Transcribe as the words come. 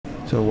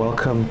So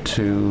welcome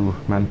to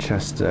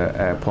Manchester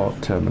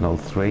Airport Terminal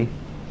 3.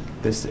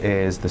 This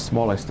is the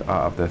smallest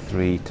out of the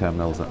three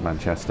terminals at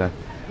Manchester.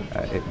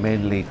 It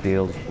mainly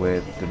deals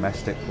with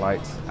domestic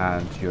flights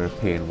and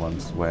European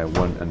ones, where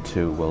 1 and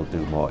 2 will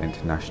do more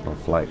international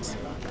flights.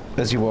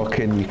 As you walk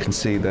in, you can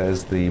see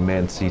there's the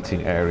main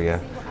seating area.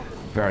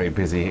 Very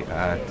busy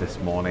this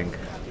morning.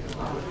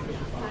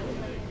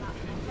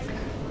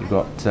 You've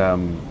got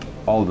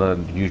all the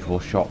usual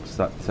shops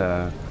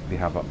that they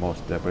have at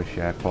most British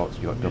airports.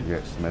 You've got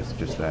WH Smith's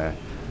just there,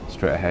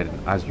 straight ahead.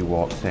 And as you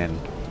walked in,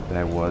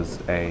 there was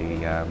a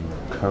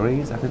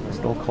Currys, I think it's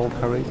still called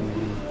Currys,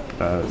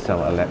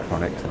 sell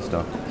electronics and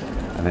stuff.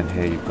 And then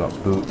here you've got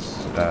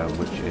Boots,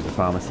 which is a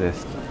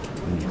pharmacist,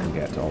 and you can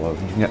get all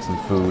those. You can get some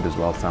food as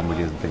well,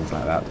 sandwiches and things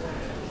like that.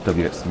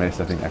 WH Smith's,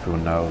 I think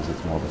everyone knows,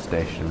 it's more of a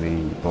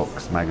stationery,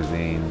 books,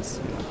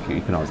 magazines.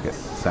 You can always get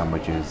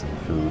sandwiches and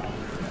food.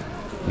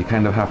 You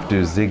kind of have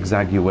to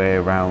zigzag your way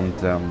around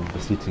the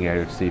seating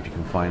area to see if you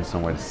can find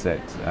somewhere to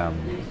sit.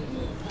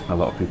 A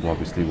lot of people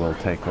obviously will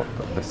take up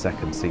the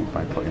second seat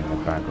by putting their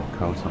bag or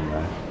coat on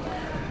there.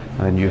 And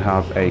then you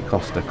have a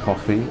Costa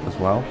coffee as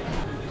well.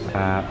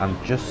 And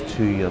just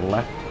to your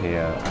left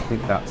here, I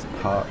think that's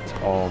part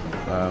of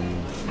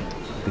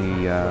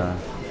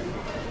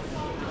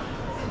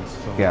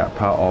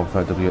part of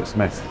WH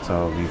Smith,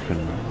 so you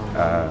can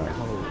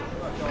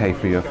pay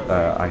for your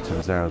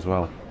items there as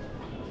well.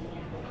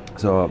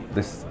 So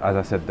this, as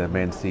I said, the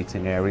main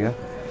seating area.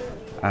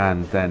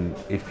 And then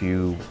if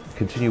you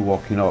continue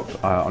walking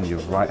up, on your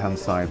right hand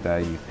side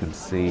there, you can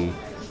see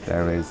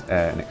there is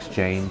an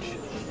exchange.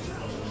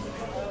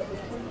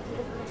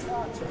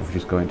 If you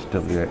just go into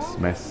WH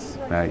Smith's,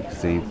 you can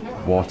see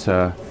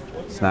water,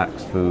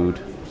 snacks, food,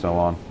 so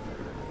on.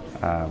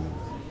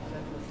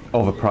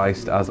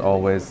 Overpriced as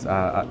always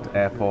at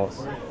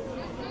airports.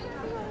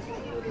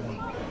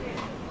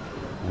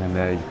 And then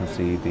there you can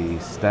see the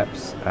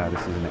steps.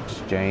 This is an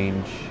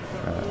exchange,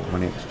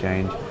 money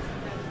exchange.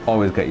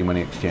 Always get your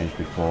money exchanged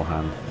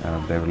beforehand.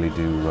 They really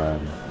do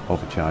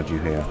overcharge you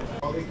here.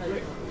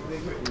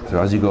 So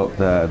as you go up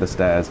the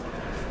stairs,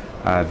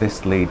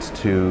 this leads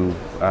to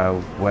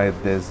where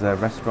there's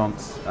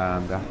restaurants,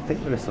 and I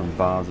think there are some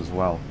bars as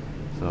well.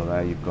 So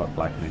there you've got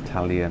like an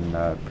Italian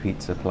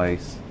pizza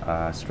place.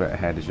 Straight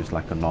ahead is just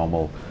like a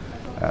normal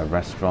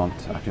restaurant.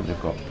 I think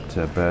they've got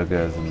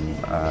burgers and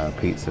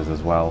pizzas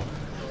as well.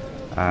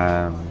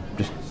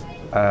 Just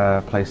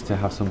a place to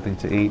have something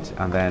to eat.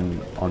 And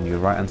then on your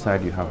right hand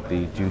side you have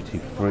the duty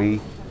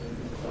free.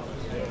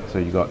 So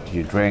you got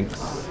your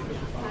drinks,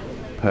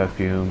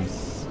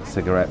 perfumes,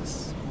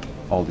 cigarettes,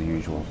 all the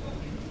usual.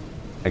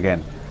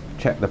 Again,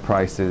 check the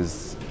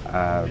prices.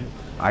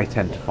 I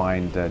tend to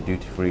find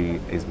duty free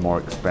is more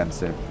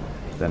expensive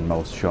than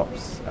most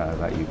shops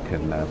that you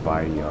can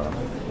buy your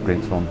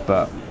drinks from,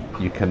 but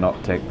you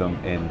cannot take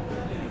them in.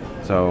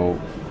 So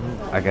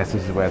I guess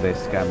this is where they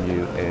scam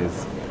you,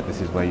 is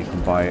this is where you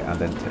can buy it and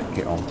then take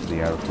it onto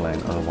the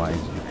aeroplane. Otherwise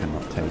you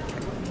cannot take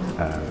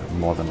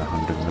more than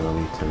 100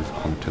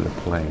 millilitres onto the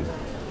plane.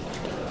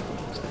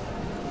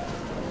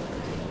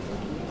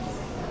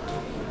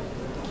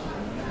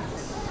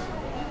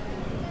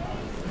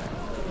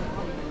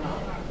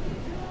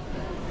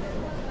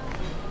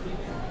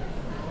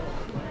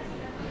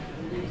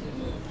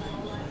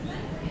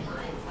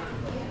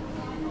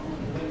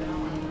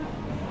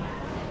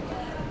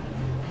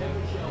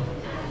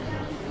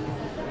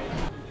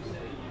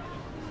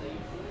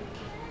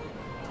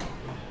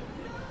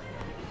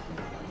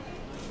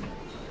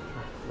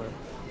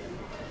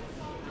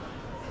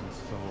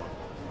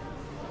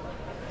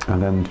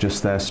 And then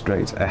just there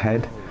straight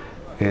ahead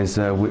is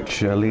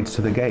which leads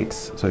to the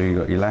gates. So you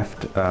got your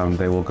left,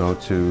 they will go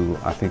to,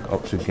 I think,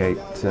 up to gate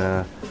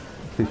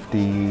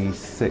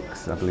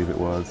 56, I believe it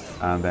was,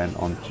 and then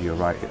onto your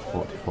right it's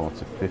 44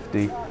 to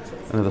 50.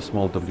 Another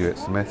small WH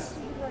Smith,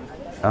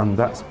 and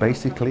that's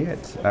basically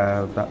it.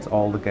 That's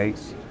all the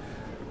gates.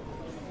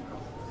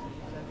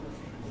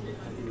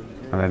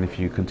 And then if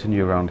you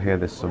continue around here,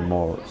 there's some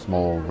more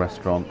small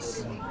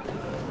restaurants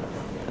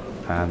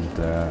and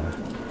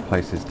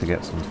places to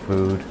get some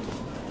food.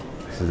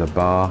 This is a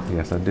bar.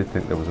 Yes, I did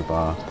think there was a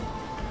bar.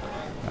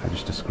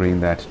 Just a screen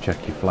there to check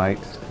your flight.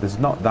 There's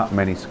not that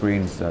many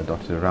screens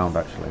dotted around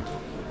actually.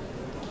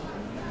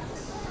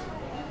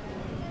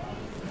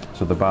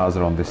 So the bars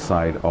are on this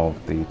side of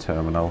the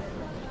terminal.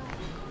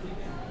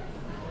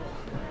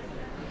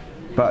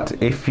 But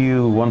if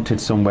you wanted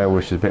somewhere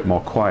which is a bit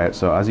more quiet,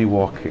 so as you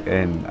walk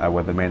in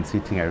where the main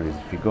seating area is,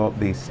 if you go up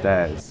these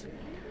stairs,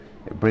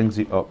 it brings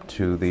you up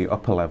to the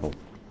upper level,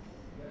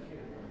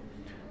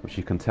 which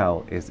you can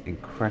tell is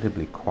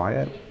incredibly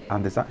quiet,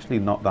 and there's actually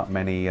not that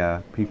many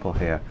people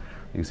here.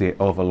 You can see it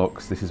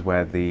overlooks, this is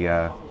where the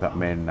that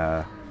main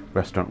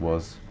restaurant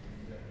was.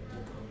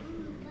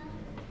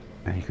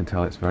 And you can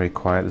tell it's very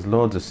quiet. There's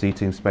loads of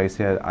seating space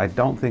here. I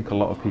don't think a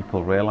lot of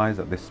people realise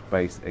that this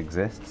space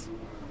exists.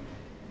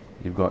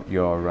 You've got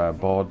your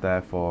board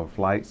there for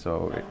flight,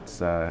 so it's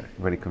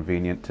very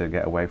convenient to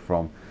get away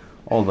from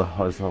all the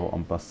hustle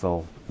and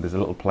bustle. There's a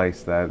little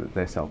place there that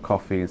they sell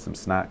coffee and some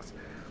snacks.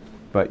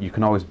 but you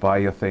can always buy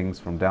your things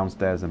from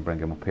downstairs and bring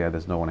them up here.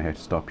 There's no one here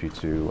to stop you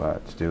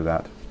to do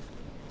that.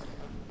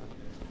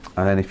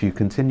 And then if you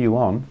continue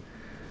on,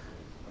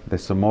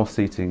 there's some more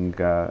seating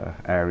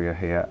area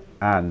here,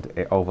 and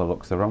it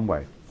overlooks the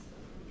runway.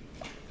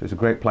 So it's a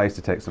great place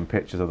to take some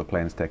pictures of the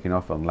planes taking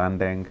off and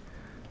landing.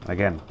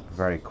 Again,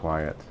 very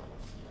quiet.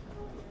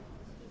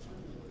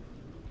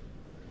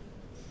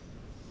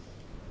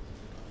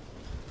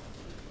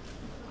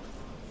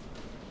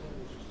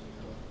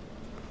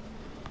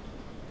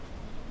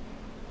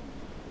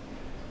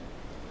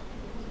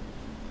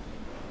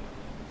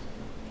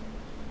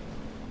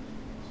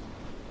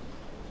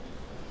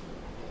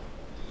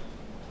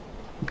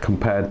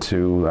 Compared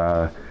to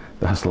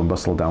the hustle and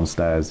bustle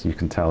downstairs, you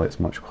can tell it's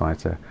much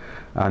quieter.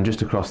 And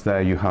just across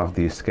there you have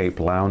the Escape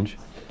Lounge.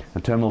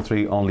 And Terminal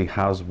 3 only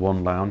has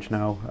one lounge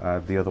now,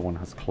 the other one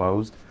has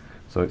closed.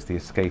 So it's the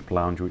Escape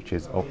Lounge, which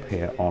is up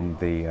here on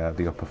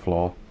the upper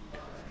floor.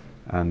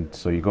 And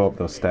so you go up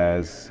those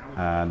stairs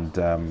and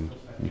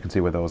you can see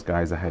where those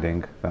guys are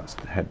heading. That's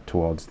head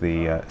towards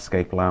the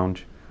Escape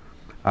Lounge.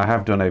 I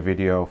have done a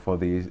video for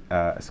the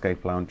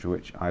Escape Lounge,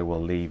 which I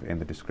will leave in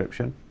the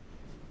description.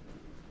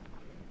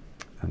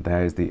 And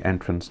there's the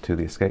entrance to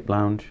the Escape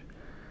Lounge.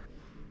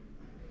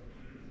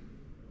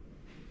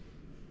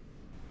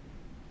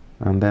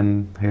 And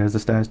then here's the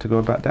stairs to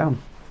go back down.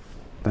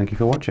 Thank you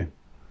for watching.